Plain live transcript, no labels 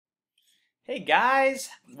Hey guys,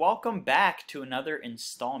 welcome back to another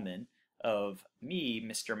installment of me,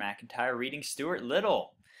 Mr. MacIntire, reading Stuart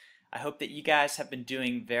Little. I hope that you guys have been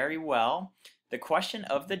doing very well. The question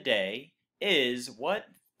of the day is, what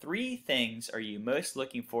three things are you most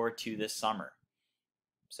looking forward to this summer?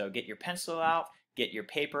 So get your pencil out, get your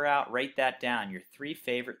paper out, write that down, your three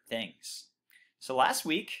favorite things. So last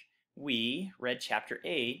week, we read chapter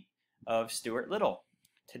 8 of Stuart Little.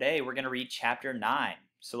 Today, we're going to read chapter 9.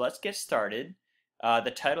 So let's get started.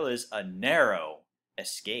 The title is A Narrow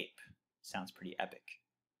Escape. Sounds pretty epic.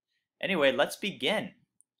 Anyway, let's begin.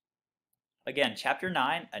 Again, chapter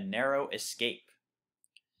 9, A Narrow Escape.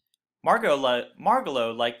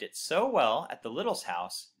 Margalo liked it so well at the Littles'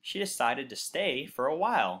 house, she decided to stay for a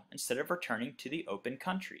while instead of returning to the open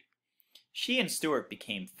country. She and Stuart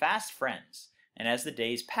became fast friends, and as the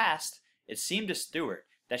days passed, it seemed to Stuart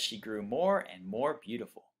that she grew more and more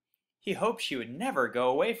beautiful. He hoped she would never go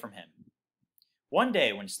away from him. One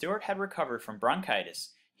day, when Stuart had recovered from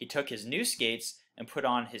bronchitis, he took his new skates and put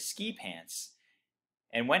on his ski pants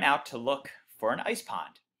and went out to look for an ice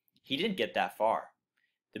pond. He didn't get that far.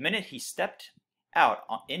 The minute he stepped out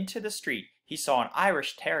into the street, he saw an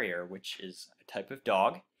Irish Terrier, which is a type of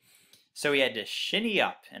dog. So he had to shinny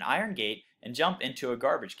up an iron gate and jump into a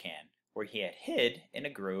garbage can, where he had hid in a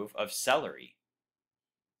grove of celery.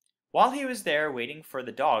 While he was there waiting for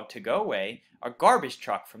the dog to go away, a garbage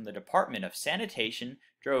truck from the Department of Sanitation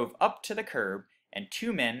drove up to the curb, and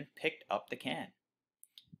two men picked up the can.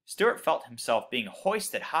 Stuart felt himself being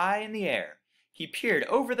hoisted high in the air. He peered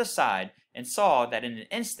over the side and saw that in an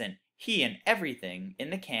instant he and everything in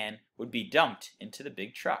the can would be dumped into the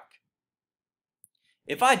big truck.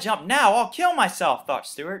 "If I jump now, I'll kill myself," thought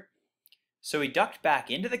Stuart. So he ducked back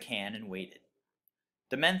into the can and waited.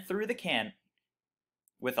 The men threw the can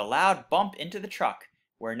with a loud bump into the truck,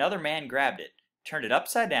 where another man grabbed it, turned it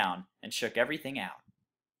upside down, and shook everything out.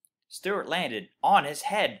 Stuart landed on his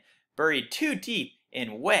head, buried too deep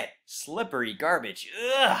in wet, slippery garbage.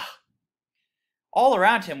 Ugh! All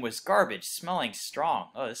around him was garbage, smelling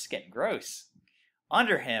strong. Oh, this is getting gross.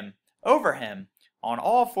 Under him, over him, on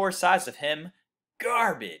all four sides of him,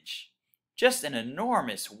 garbage. Just an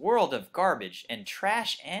enormous world of garbage and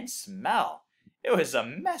trash and smell. It was a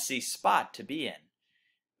messy spot to be in.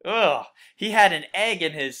 Ugh! He had an egg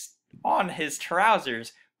on his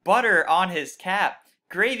trousers, butter on his cap,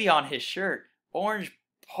 gravy on his shirt, orange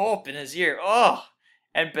pulp in his ear. Ugh!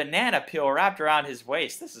 And banana peel wrapped around his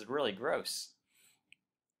waist. This is really gross.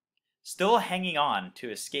 Still hanging on to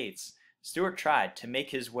his skates, Stuart tried to make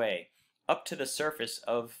his way up to the surface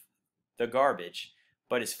of the garbage,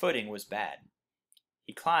 but his footing was bad.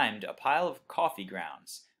 He climbed a pile of coffee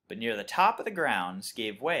grounds, but near the top of the grounds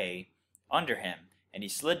gave way under him, and he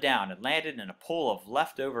slid down and landed in a pool of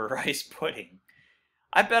leftover rice pudding.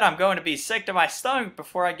 "I bet I'm going to be sick to my stomach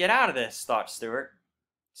before I get out of this,"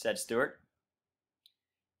 said Stuart.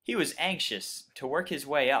 He was anxious to work his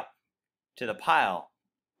way up to the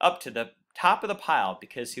top of the pile,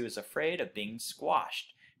 because he was afraid of being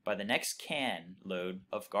squashed by the next can load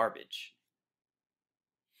of garbage.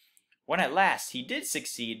 When at last he did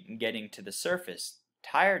succeed in getting to the surface,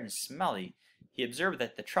 tired and smelly, he observed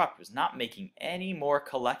that the truck was not making any more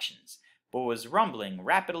collections, but was rumbling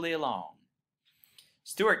rapidly along.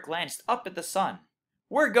 Stuart glanced up at the sun.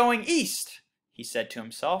 "We're going east," he said to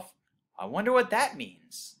himself. "I wonder what that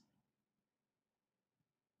means."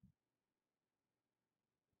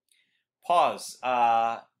 Pause.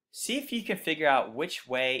 See if you can figure out which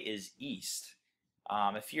way is east.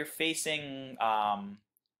 If you're facing,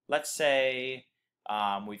 let's say,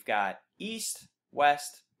 we've got east,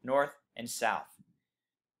 west, north, and south.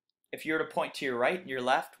 If you were to point to your right and your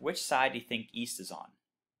left, which side do you think east is on?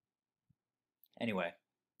 Anyway,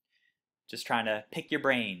 just trying to pick your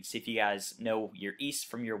brain, see if you guys know your east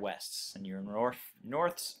from your wests and your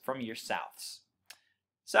norths from your souths.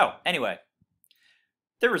 So, anyway,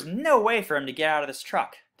 there was no way for him to get out of this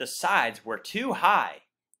truck. The sides were too high.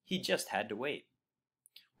 He just had to wait.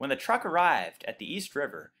 When the truck arrived at the East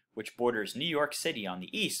River, which borders New York City on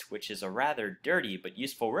the east, which is a rather dirty but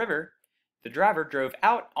useful river, the driver drove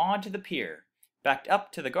out onto the pier, backed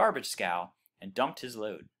up to the garbage scow, and dumped his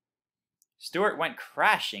load. Stuart went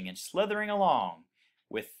crashing and slithering along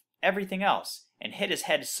with everything else, and hit his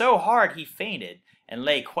head so hard he fainted and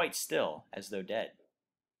lay quite still, as though dead.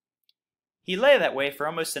 He lay that way for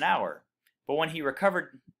almost an hour, but when he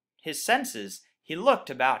recovered his senses, he looked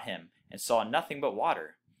about him and saw nothing but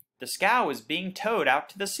water. The scow was being towed out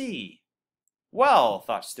to the sea. "Well,"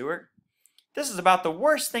 thought Stuart, "this is about the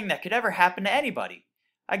worst thing that could ever happen to anybody.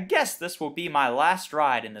 I guess this will be my last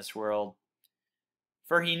ride in this world."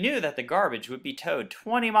 for he knew that the garbage would be towed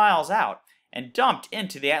 20 miles out and dumped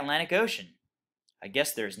into the Atlantic Ocean. I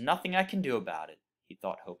guess there's nothing I can do about it, he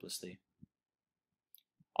thought hopelessly.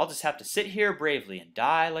 I'll just have to sit here bravely and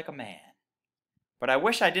die like a man. But I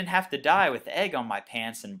wish I didn't have to die with egg on my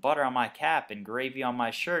pants and butter on my cap and gravy on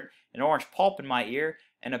my shirt and orange pulp in my ear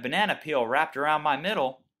and a banana peel wrapped around my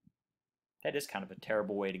middle. That is kind of a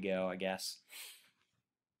terrible way to go, I guess.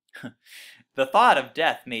 The thought of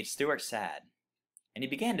death made Stuart sad, and he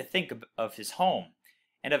began to think of his home,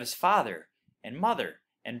 and of his father, and mother,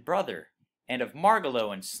 and brother, and of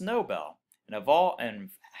Margalo and Snowbell, and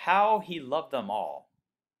how he loved them all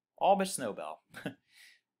but Snowbell,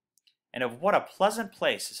 and of what a pleasant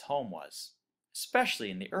place his home was, especially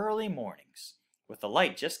in the early mornings, with the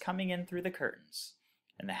light just coming in through the curtains,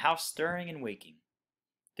 and the house stirring and waking.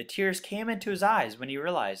 The tears came into his eyes when he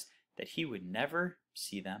realized that he would never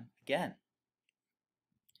see them again.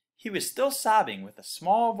 He was still sobbing when a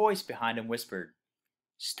small voice behind him whispered,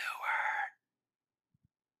 "Stuart."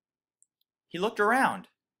 He looked around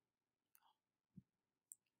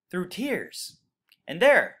through tears, and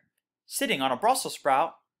there, sitting on a Brussels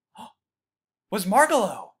sprout, was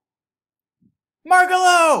Margalo.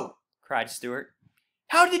 "Margalo!" cried Stuart.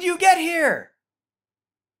 "How did you get here?"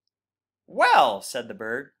 "Well," said the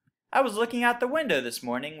bird, "I was looking out the window this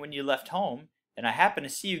morning when you left home, and I happened to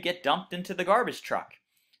see you get dumped into the garbage truck.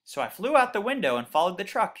 So I flew out the window and followed the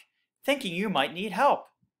truck, thinking you might need help."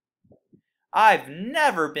 "I've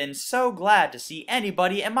never been so glad to see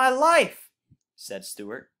anybody in my life," said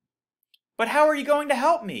Stuart. "But how are you going to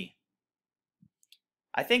help me?"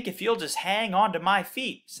 "I think if you'll just hang on to my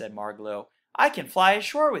feet," said Margalo, "I can fly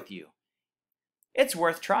ashore with you. It's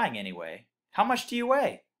worth trying anyway. How much do you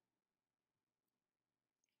weigh?"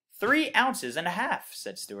 3 ounces and a half,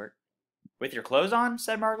 said Stuart. "With your clothes on?"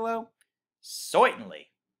 said Margalo. "Certainly,"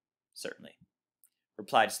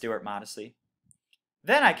 replied Stuart modestly.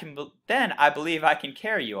 Then I believe I can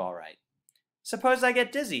carry you all right." "Suppose I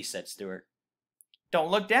get dizzy," said Stuart. "Don't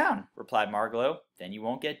look down," replied Margalo. "Then you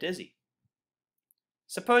won't get dizzy."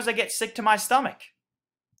 "Suppose I get sick to my stomach?"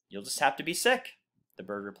 "You'll just have to be sick," the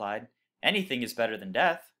bird replied. "Anything is better than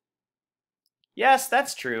death." "Yes,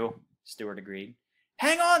 that's true," Stuart agreed.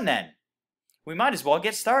 "Hang on, then. We might as well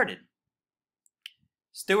get started."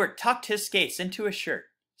 Stuart tucked his skates into his shirt,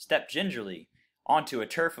 stepped gingerly onto a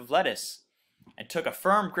turf of lettuce, and took a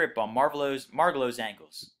firm grip on Margalo's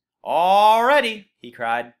ankles. "All ready!" he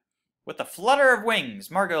cried. With a flutter of wings,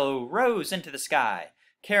 Margalo rose into the sky,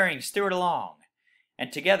 carrying Stuart along,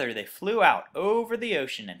 and together they flew out over the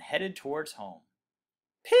ocean and headed towards home.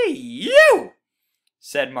 "Phew!"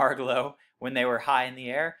 said Margalo when they were high in the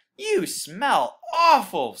air. "You smell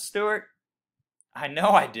awful, Stuart." "I know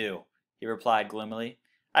I do," he replied gloomily.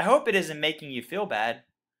 "I hope it isn't making you feel bad."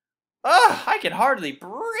 "Ugh, I can hardly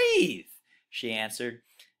breathe," she answered,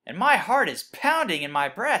 "and my heart is pounding in my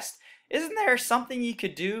breast. Isn't there something you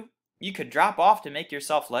could do? You could drop off to make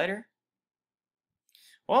yourself lighter?"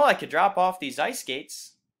 "Well, I could drop off these ice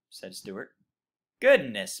skates," said Stuart.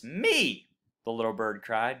 "Goodness me!" the little bird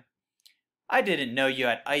cried. "I didn't know you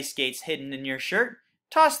had ice skates hidden in your shirt.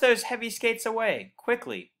 Toss those heavy skates away,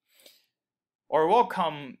 quickly, or we'll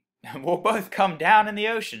both come down in the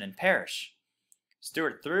ocean and perish."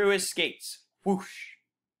 Stuart threw his skates, whoosh,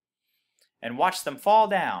 and watched them fall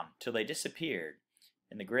down till they disappeared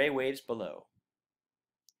in the gray waves below.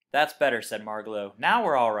 "That's better," said Margalo. "Now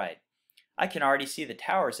we're all right. I can already see the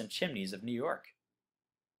towers and chimneys of New York."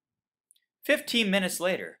 15 minutes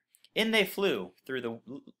later, in they flew through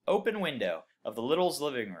the open window of the Littles'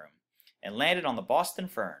 living room and landed on the Boston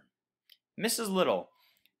Fern. Mrs. Little,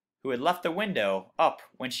 who had left the window up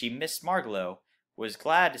when she missed Margalo, was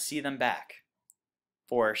glad to see them back,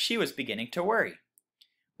 for she was beginning to worry.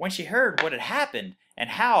 When she heard what had happened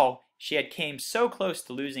and how she had came so close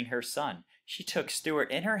to losing her son, she took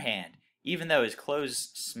Stuart in her hand, even though his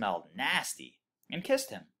clothes smelled nasty, and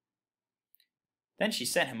kissed him. Then she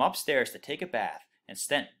sent him upstairs to take a bath and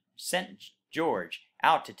sent George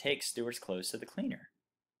out to take Stuart's clothes to the cleaner.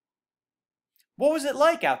 "What was it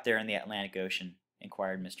like out there in the Atlantic Ocean?"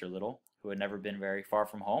 inquired Mr. Little, who had never been very far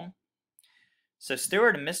from home. So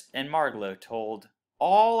Stuart and Margalo told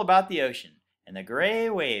all about the ocean, and the gray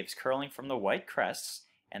waves curling from the white crests,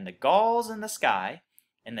 and the gulls in the sky,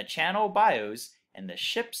 and the channel bayous, and the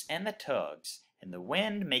ships and the tugs, and the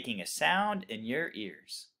wind making a sound in your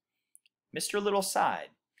ears. Mr. Little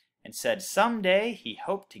sighed, and said some day he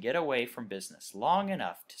hoped to get away from business long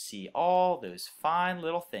enough to see all those fine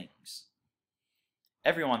little things.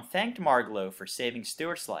 Everyone thanked Margalo for saving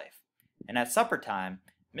Stuart's life, and at supper time,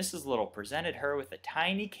 Mrs. Little presented her with a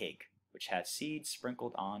tiny cake which had seeds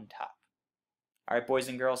sprinkled on top. Alright, boys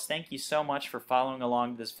and girls, thank you so much for following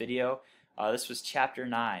along this video. This was chapter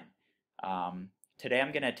 9. Today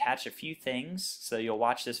I'm going to attach a few things so you'll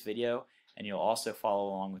watch this video and you'll also follow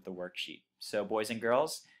along with the worksheet. So boys and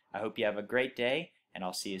girls, I hope you have a great day and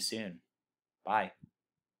I'll see you soon. Bye.